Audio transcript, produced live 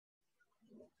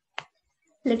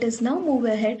Let us now move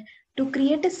ahead to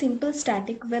create a simple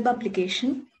static web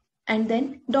application and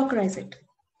then Dockerize it.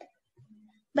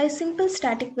 By simple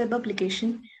static web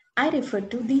application, I refer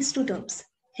to these two terms,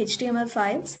 HTML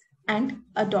files and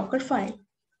a Docker file.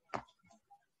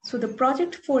 So the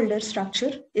project folder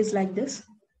structure is like this.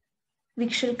 We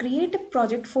shall create a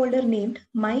project folder named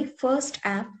My First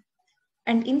App,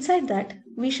 and inside that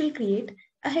we shall create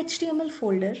a HTML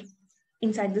folder.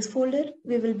 Inside this folder,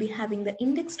 we will be having the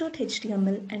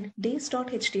index.html and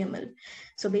days.html.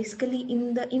 So basically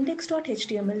in the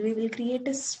index.html, we will create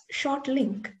a short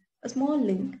link, a small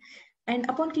link. And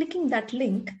upon clicking that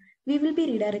link, we will be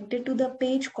redirected to the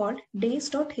page called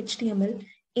days.html,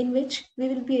 in which we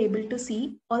will be able to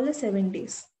see all the 7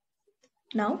 days.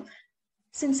 Now,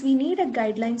 since we need a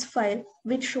guidelines file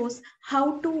which shows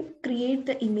how to create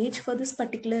the image for this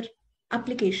particular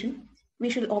application, we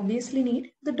shall obviously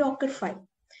need the Docker file.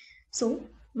 So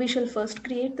we shall first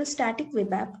create the static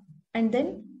web app and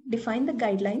then define the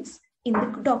guidelines in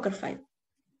the Docker file.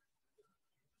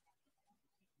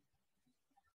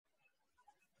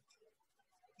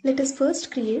 Let us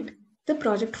first create the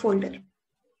project folder.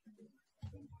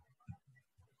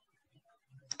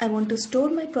 I want to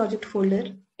store my project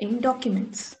folder in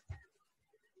documents.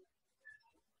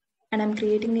 And I'm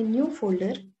creating a new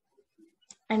folder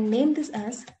and name this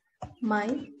as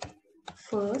My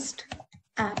First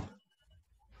App.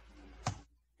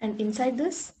 And inside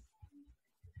this,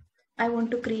 I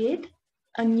want to create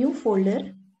a new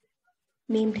folder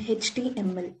named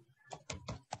HTML.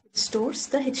 It stores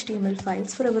the HTML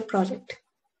files for our project.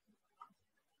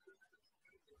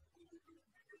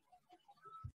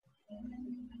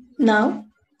 Now,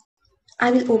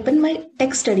 I will open my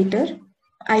text editor.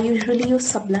 I usually use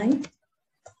Sublime.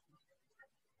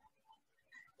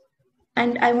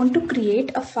 And I want to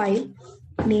create a file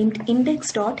named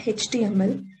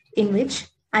index.html in which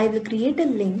I will create a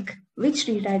link which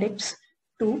redirects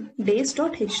to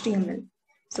days.html.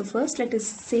 So first let us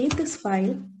save this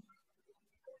file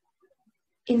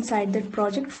inside that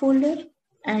project folder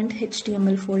and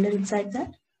HTML folder inside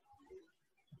that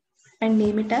and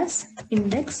name it as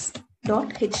index.html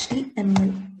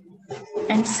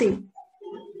and save.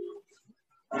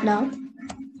 Now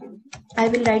I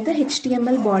will write the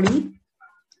HTML body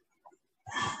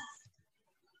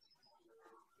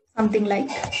something like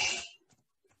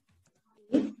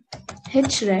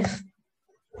href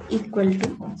equal to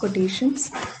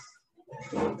quotations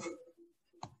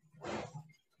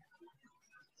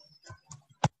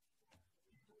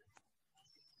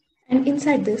and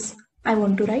inside this I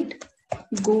want to write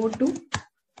go to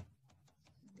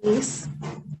this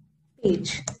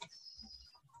page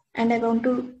and I want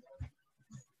to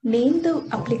name the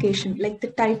application, like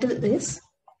the title is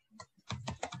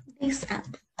this app.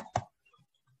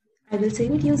 I will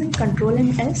save it using Ctrl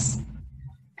and S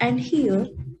and here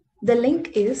the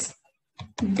link is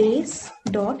days.html.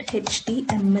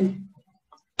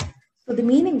 So the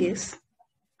meaning is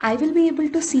I will be able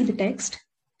to see the text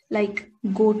like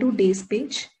go to days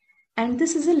page and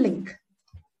this is a link.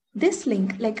 This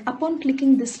link, like upon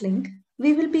clicking this link,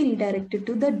 we will be redirected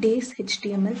to the days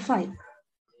HTML file.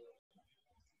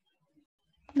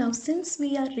 Now since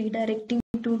we are redirecting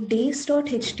to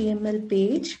days.html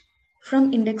page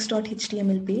from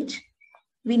index.html page,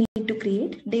 we need to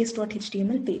create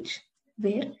days.html page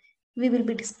where we will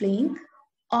be displaying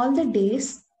all the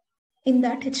days in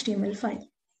that HTML file.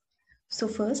 So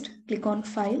first click on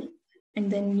file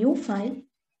and then new file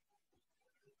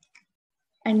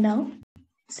and now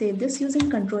save this using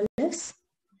Ctrl S.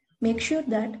 Make sure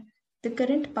that the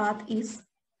current path is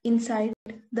inside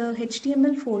the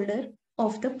HTML folder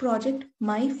of the project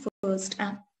My First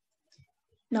App.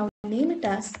 Now name it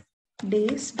as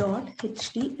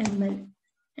days.html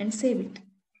and save it.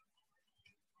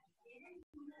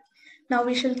 Now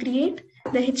we shall create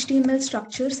the HTML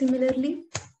structure similarly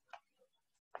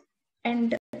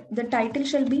and the title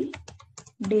shall be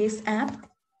Days App.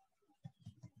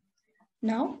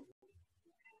 Now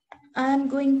I am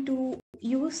going to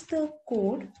use the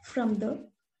code from the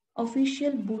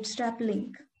official Bootstrap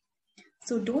link.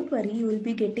 So don't worry, you will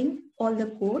be getting all the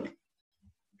code.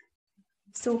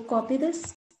 So copy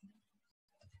this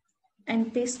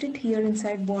and paste it here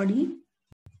inside body.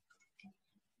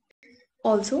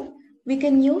 Also, we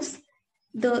can use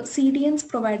the CDNs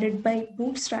provided by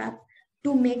Bootstrap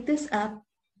to make this app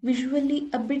visually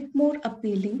a bit more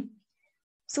appealing.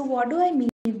 So what do I mean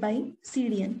by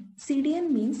CDN?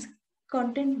 CDN means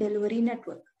Content Delivery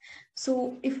Network.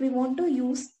 So if we want to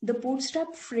use the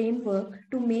Bootstrap framework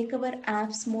to make our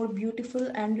apps more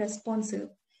beautiful and responsive,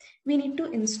 we need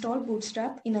to install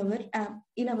Bootstrap in our app,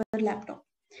 in our laptop.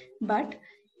 But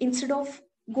instead of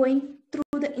going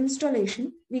through the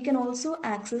installation, we can also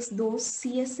access those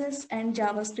CSS and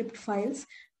JavaScript files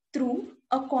through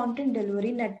a content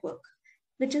delivery network,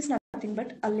 which is nothing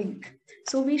but a link.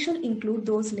 So we shall include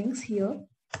those links here.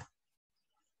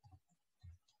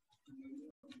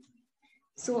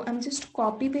 So I'm just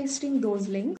copy pasting those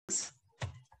links.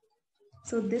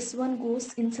 So this one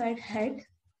goes inside head.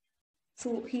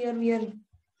 So here we are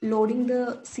loading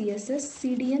the CSS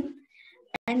CDN,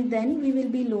 and then we will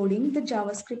be loading the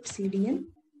JavaScript CDN.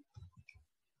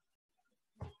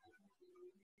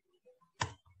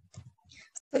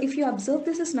 So if you observe,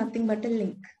 this is nothing but a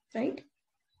link, right?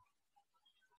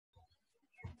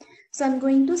 So I'm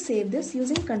going to save this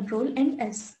using Ctrl and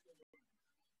S.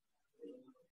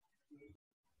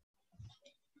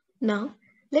 Now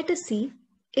let us see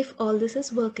if all this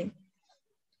is working.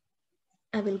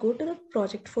 I will go to the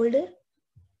project folder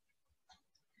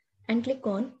and click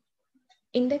on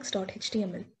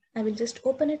index.html. I will just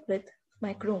open it with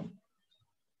my Chrome.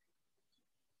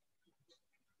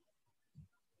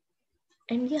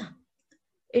 And yeah,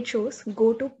 it shows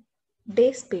go to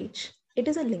base page. It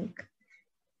is a link.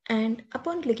 And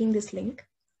upon clicking this link,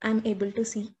 I'm able to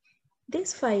see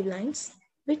these 5 lines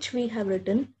which we have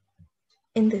written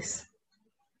in this.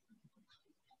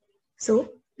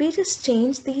 So we just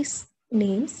change these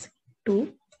names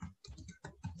to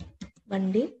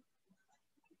Monday,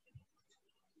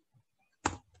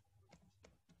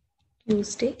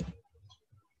 Tuesday,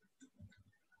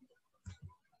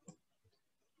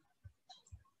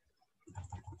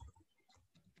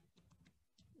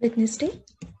 Wednesday,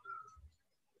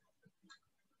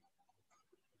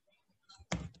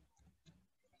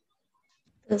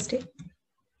 Thursday,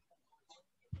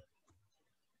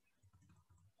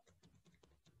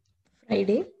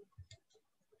 Friday,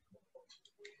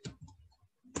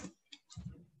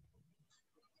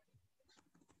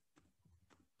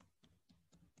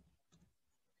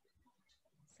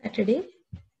 Saturday,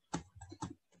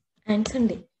 and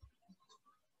Sunday.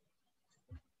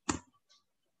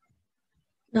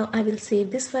 Now I will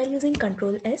save this file using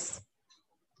Ctrl S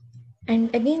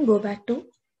and again go back to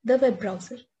the web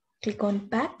browser. Click on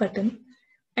back button,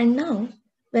 and now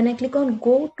when I click on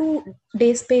go to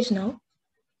days page now,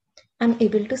 I'm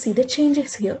able to see the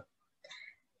changes here.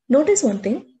 Notice one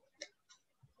thing,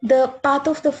 the path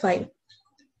of the file.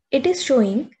 It is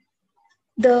showing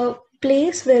the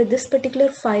place where this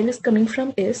particular file is coming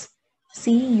from is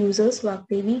C, users,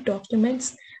 Vakdevi,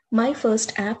 documents, my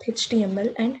first app,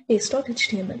 HTML, and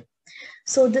paste.html.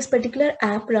 So this particular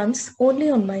app runs only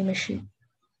on my machine.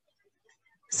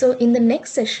 So in the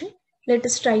next session, let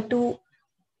us try to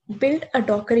build a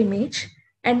Docker image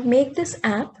and make this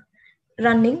app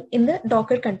running in the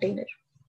Docker container.